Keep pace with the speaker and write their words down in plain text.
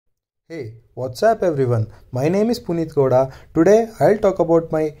Hey, what's up everyone? My name is Puneet Gowda. Today I'll talk about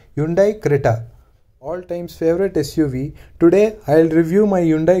my Hyundai Creta, all times favorite SUV. Today I'll review my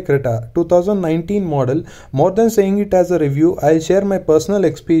Hyundai Creta 2019 model. More than saying it as a review, I'll share my personal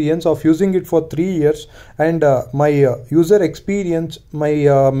experience of using it for 3 years and my user experience, my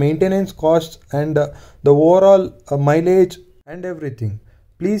maintenance costs and the overall mileage and everything.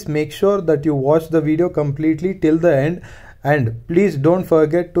 Please make sure that you watch the video completely till the end, and please don't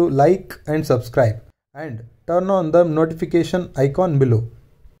forget to like and subscribe and turn on the notification icon below.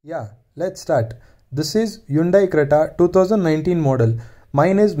 Yeah, let's start. This is Hyundai Creta 2019 model.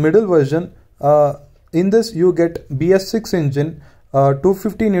 Mine is middle version. In this you get BS6 engine,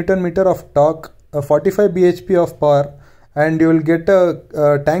 250 Newton meter of torque, 45 bhp of power, and you will get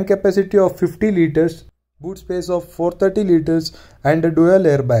a tank capacity of 50 liters, boot space of 430 liters, and a dual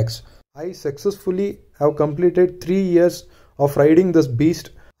airbags. I successfully have completed 3 years of riding this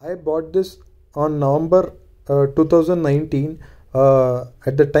beast. I bought this on November 2019.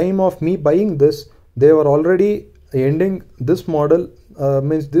 At the time of me buying this, they were already ending this model,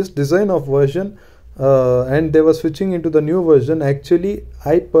 means this design of version, and they were switching into the new version. Actually,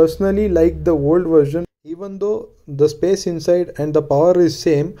 I personally like the old version, even though the space inside and the power is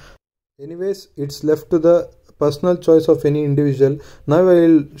same. Anyways, it's left to the personal choice of any individual. Now I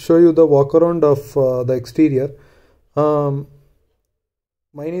will show you the walk around of the exterior.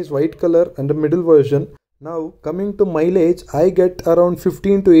 Mine is white color and the middle version. Now coming to mileage, I get around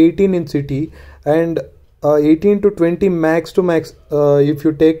 15 to 18 in city and 18 to 20 max to max if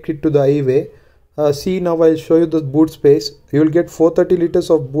you take it to the highway. See, now I'll show you the boot space. You will get 430 liters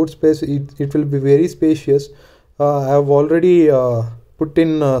of boot space. It will be very spacious. I have already put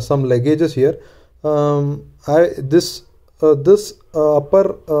in some luggages here. This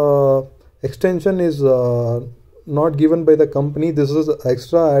upper extension is not given by the company. This is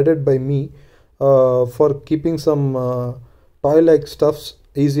extra added by me for keeping some toy like stuffs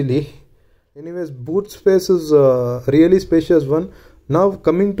easily. Anyways, boot space is really spacious one. Now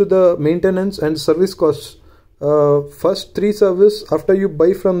coming to the maintenance and service costs. First 3 service after you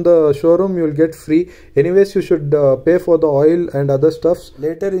buy from the showroom you will get free. Anyways, you should pay for the oil and other stuffs.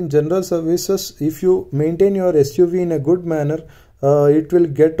 Later in general services, if you maintain your SUV in a good manner, it will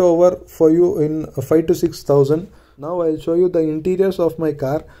get over for you in 5 to 6,000. Now I'll show you the interiors of my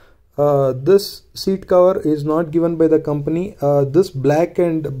car. This seat cover is not given by the company. This black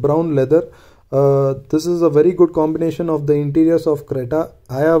and brown leather, this is a very good combination of the interiors of Creta.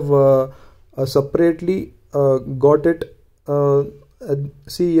 I have separately got it.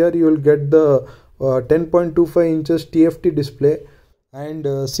 See here, you will get the 10.25 inches TFT display and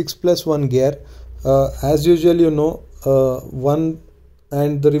 6+1 gear. As usual, you know, one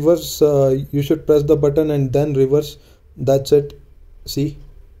and the reverse, you should press the button and then reverse. That's it. See,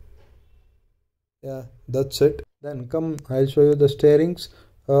 yeah, that's it. Then come, I'll show you the steerings.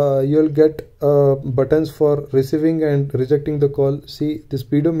 You'll get buttons for receiving and rejecting the call. See the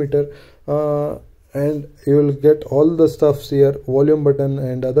speedometer, and you will get all the stuffs here, volume button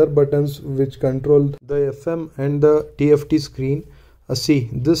and other buttons which control the FM and the TFT screen. See,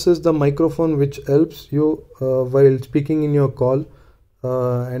 this is the microphone which helps you while speaking in your call,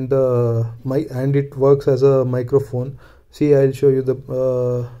 and it works as a microphone. See, I'll show you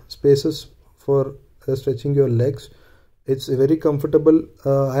the spaces for stretching your legs. It's very comfortable.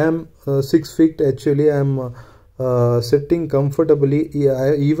 I am 6 feet actually. I am sitting comfortably.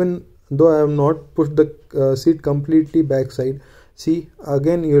 Yeah, even though I have not pushed the seat completely backside. See,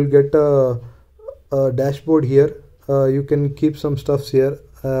 again you will get a dashboard here. You can keep some stuffs here.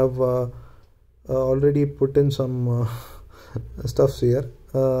 I have already put in some stuffs here.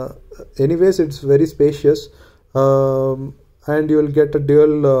 Anyways, it's very spacious, and you will get a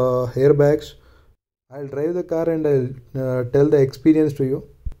dual airbags. I'll drive the car and I'll tell the experience to you.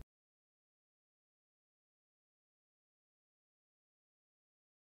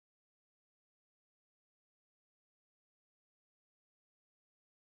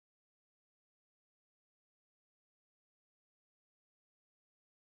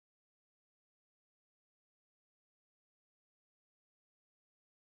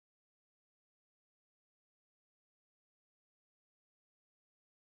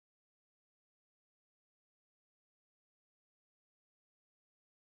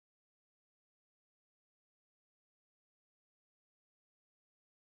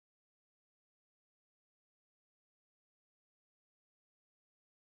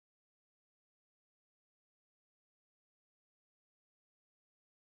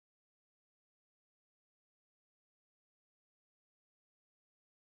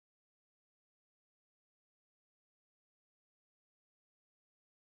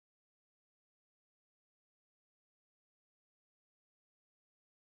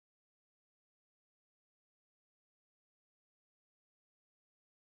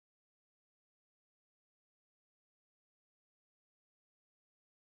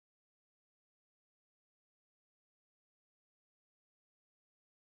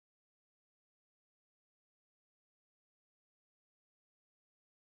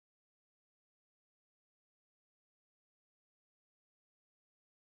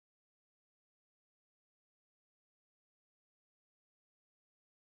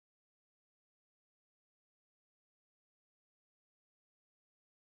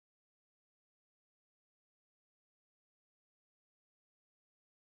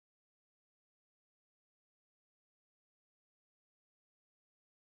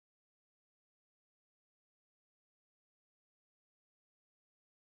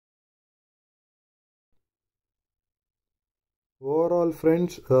 Overall,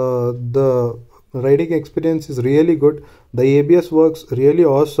 friends, the riding experience is really good. The ABS works really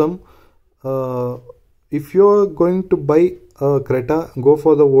awesome. Uh, if you're going to buy a Creta, go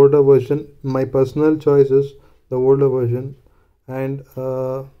for the older version. My personal choice is the older version, and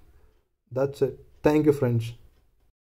that's it. Thank you, friends.